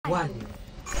1.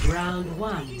 Round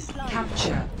 1.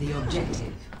 Capture the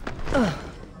objective.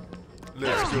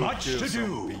 Let's go much kill to some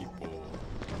do. people.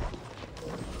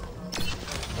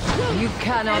 You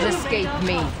cannot escape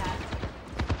me.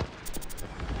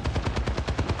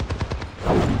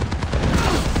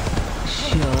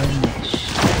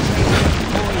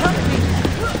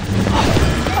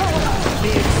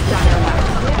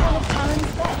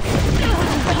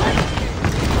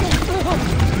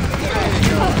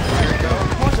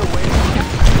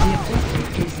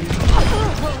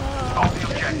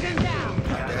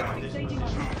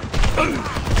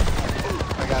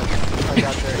 I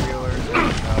got their healers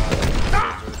and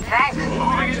Thanks.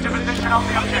 Moving into position on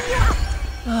the objective.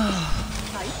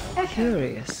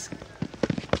 Curious.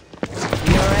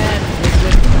 Your end is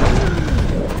with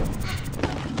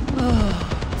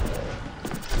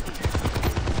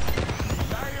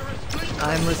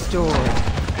I'm restored.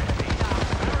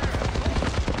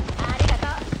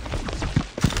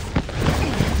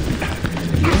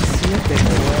 You're slipping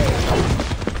away.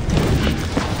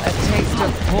 A taste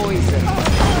of poison.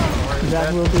 That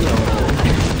will be all.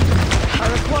 I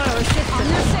require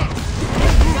assistance.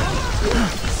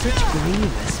 Such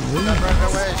grievous wounds. run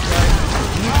away, guys.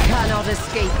 You cannot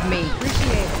escape me.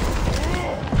 Appreciate it.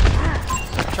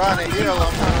 I'm trying to heal,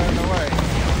 I'm trying to run away.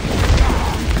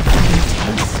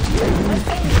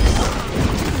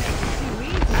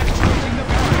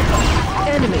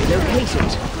 Enemy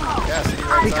located. Cassidy,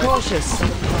 right Be side. cautious.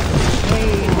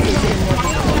 Pain is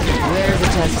inevitable. Where the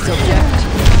test subject?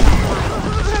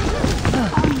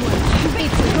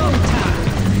 It's go time.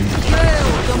 Kill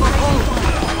the Mahal.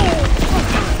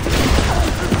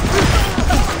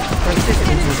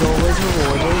 Persistence is always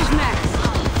rewarded.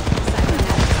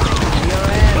 Your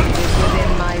end is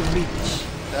within my reach.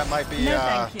 That might be No,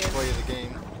 thank you. play of the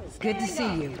game. It's good to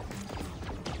see you.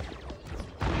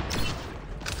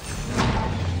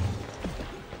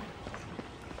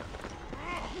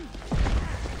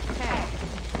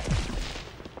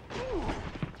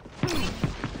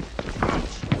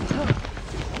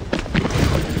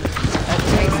 A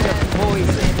taste of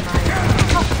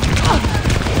poison.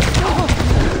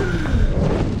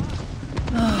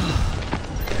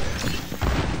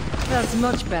 That's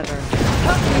much better.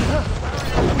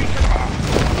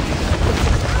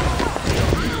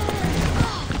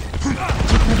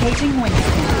 Duplicating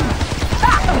Winston.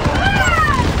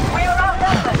 We're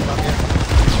outnumbered.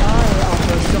 I'll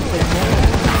offer something more.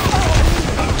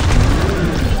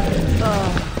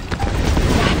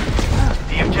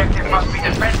 The objective must be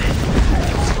defended.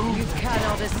 You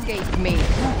cannot escape me. You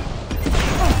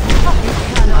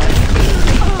cannot escape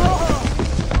me.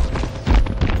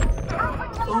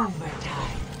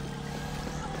 Overtime.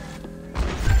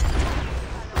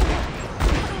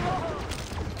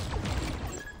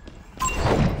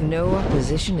 No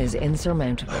opposition is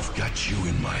insurmountable. I've got you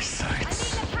in my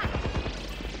sights.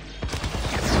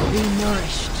 Be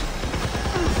nourished.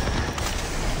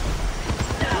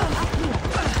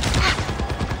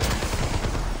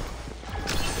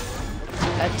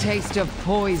 A taste of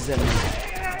poison.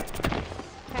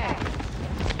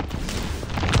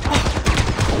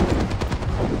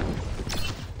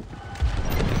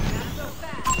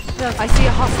 I see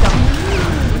a hostile.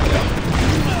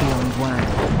 Beyond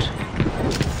wild.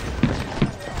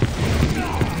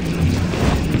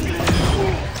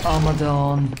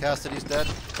 Amadon. Cassidy's dead.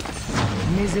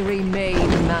 Misery made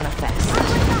manifest.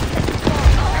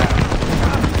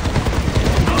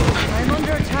 I'm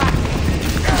under attack.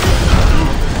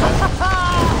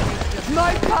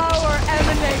 My power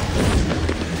emanates.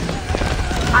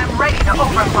 I'm ready to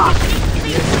overclock.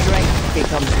 Your strength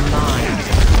becomes mine.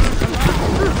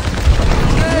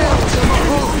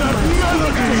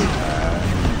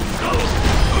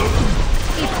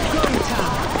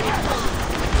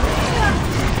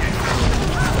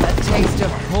 A taste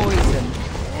of poison.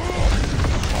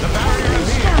 The barrier is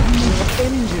here. Your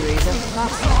injuries are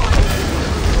fast.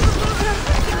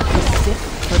 Sick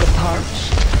for the parched.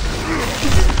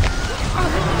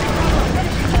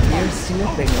 You're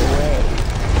slipping away.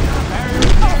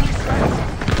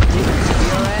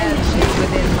 Your end is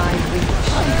within my reach.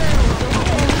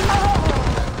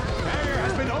 Barrier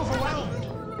has been overwhelmed.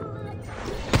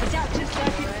 Adaptive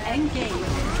circuits engaged.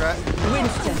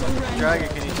 Winston. Dragon,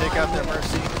 can you take out their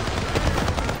mercy?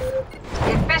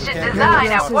 Efficient Can't design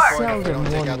really at use work. this. Seldom Don't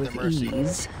take won out the with mercy.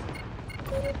 ease.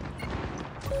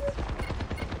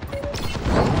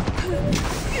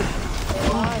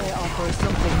 I offer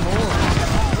something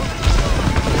more.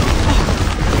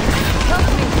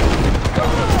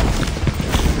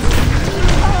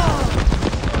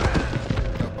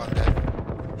 Nope, I'm dead.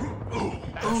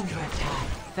 Overtime.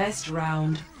 First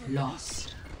round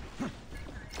lost.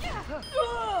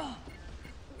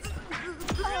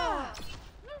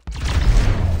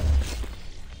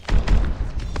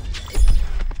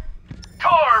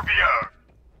 Torbjörn!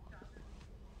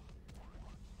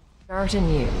 Start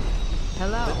anew.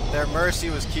 Hello. Their mercy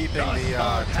was keeping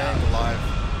the tank alive.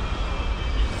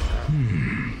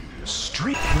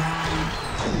 Street.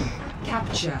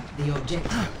 Capture the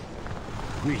objective.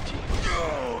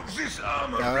 Oh, this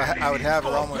armor. Yeah, I would have her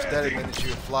almost dead, and then she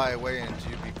would fly away, and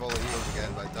she'd be full of heals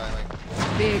again by the time.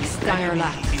 Big Stanger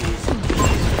lap.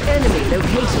 Enemy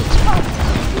located.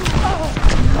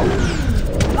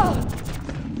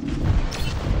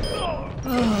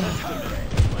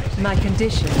 My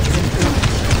condition is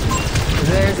improved.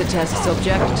 There's a test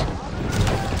subject.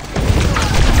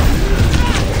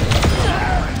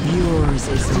 Yours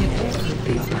is the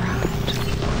proud.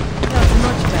 That's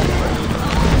much better.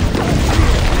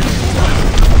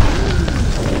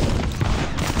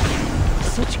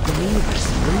 Such grievous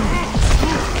wounds.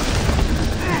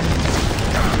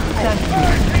 Thank you.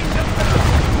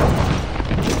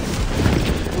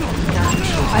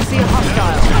 I see a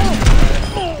hostile.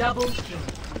 Double kill.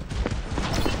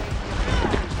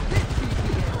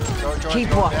 George, Keep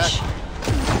go watch. back.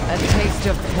 A taste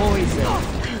of poison.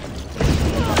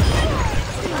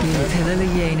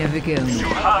 You'll never go.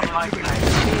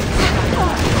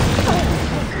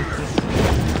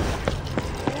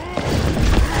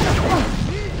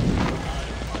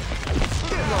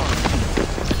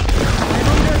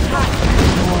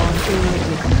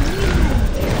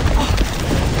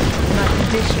 My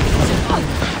condition is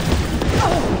improved.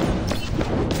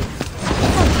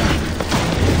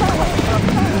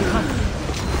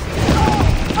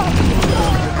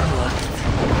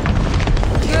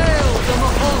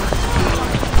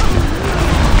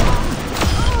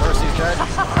 Mercy's dead.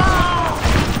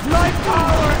 Life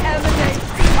power emanates.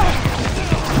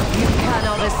 You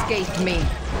cannot escape me.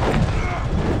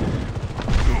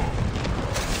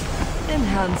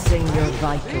 Enhancing your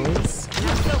vitals.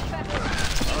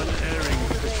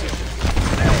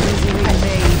 Misery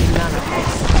made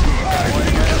manifest.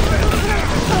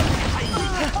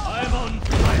 I'm on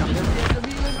fire.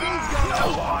 No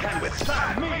one can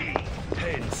withstand me.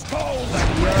 Install that.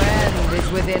 Your end is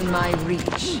within my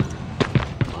reach.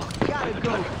 Gotta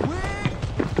go quick.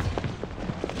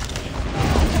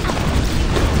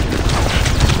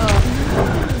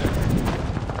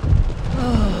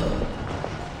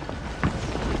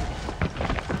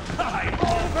 I'm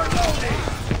overloaded.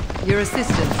 Your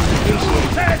assistance is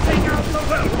appreciated. Setting out the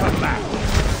welcome mat.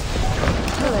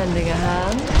 Lending a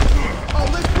hand. Oh,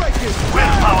 let's break this.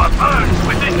 Willpower burns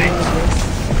within me!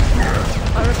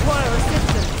 I require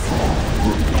assistance.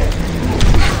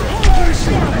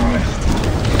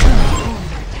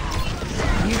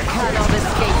 You cannot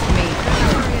escape me.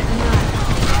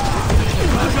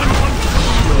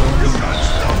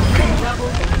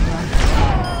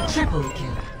 Triple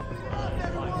kill.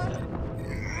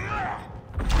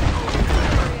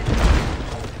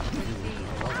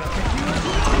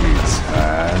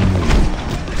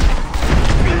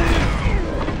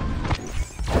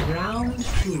 Round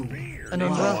 2. An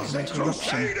unwelcome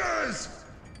interruption.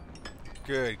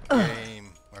 Good game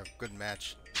or good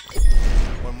match.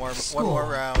 One more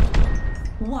round.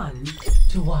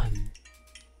 1-1.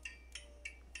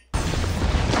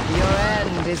 Your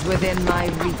end is within my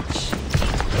reach.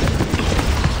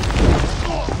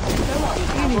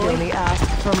 You need only ask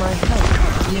for my help.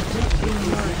 The objective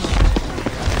emerged.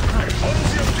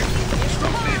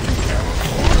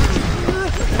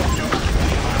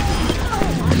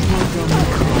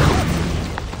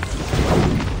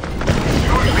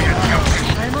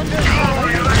 I'm under attack.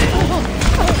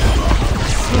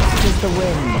 Swift as the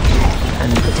wind,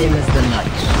 and dim as the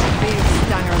night. Big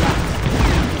Stanger lap.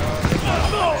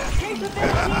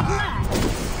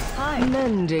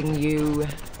 Mending you.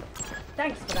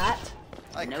 Thanks for that.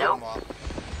 I kill them all.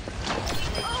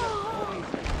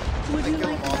 Would you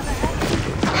like another head?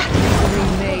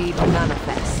 Remade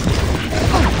manifest.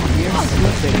 You're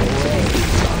slipping away.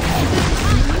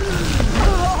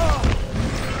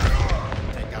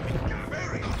 They got me.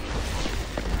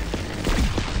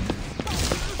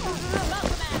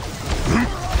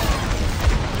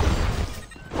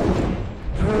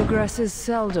 Progress is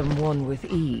seldom won with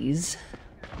ease.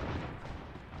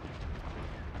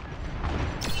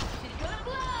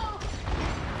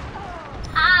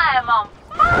 I'm on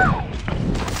fire!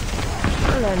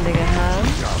 Lending a hand.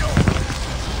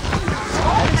 A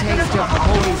taste of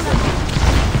poison.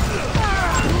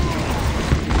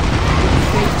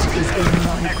 Fate is in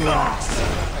my grasp.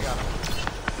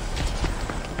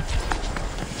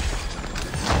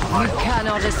 You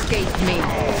cannot escape me.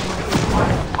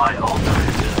 My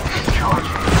ultimate is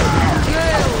charging.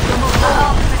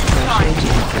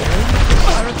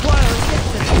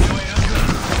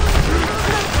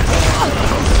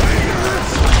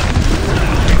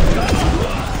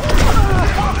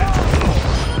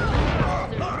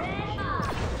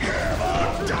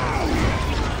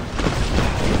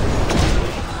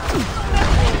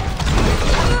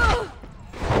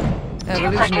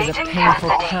 Destruction is a painful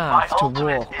path to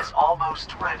walk. Is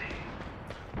almost ready.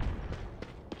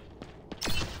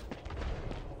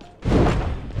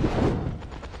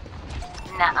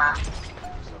 Nuh-uh.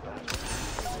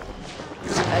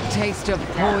 A taste of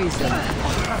poison.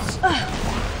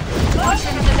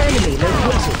 Enemy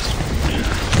located.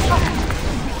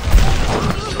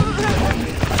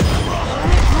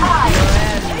 Your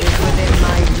end is within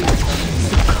my reach.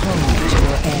 Succumb to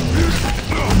your end.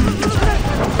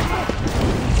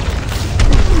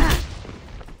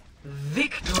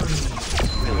 Victory.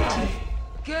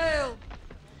 Kill.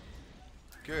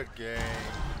 Good game.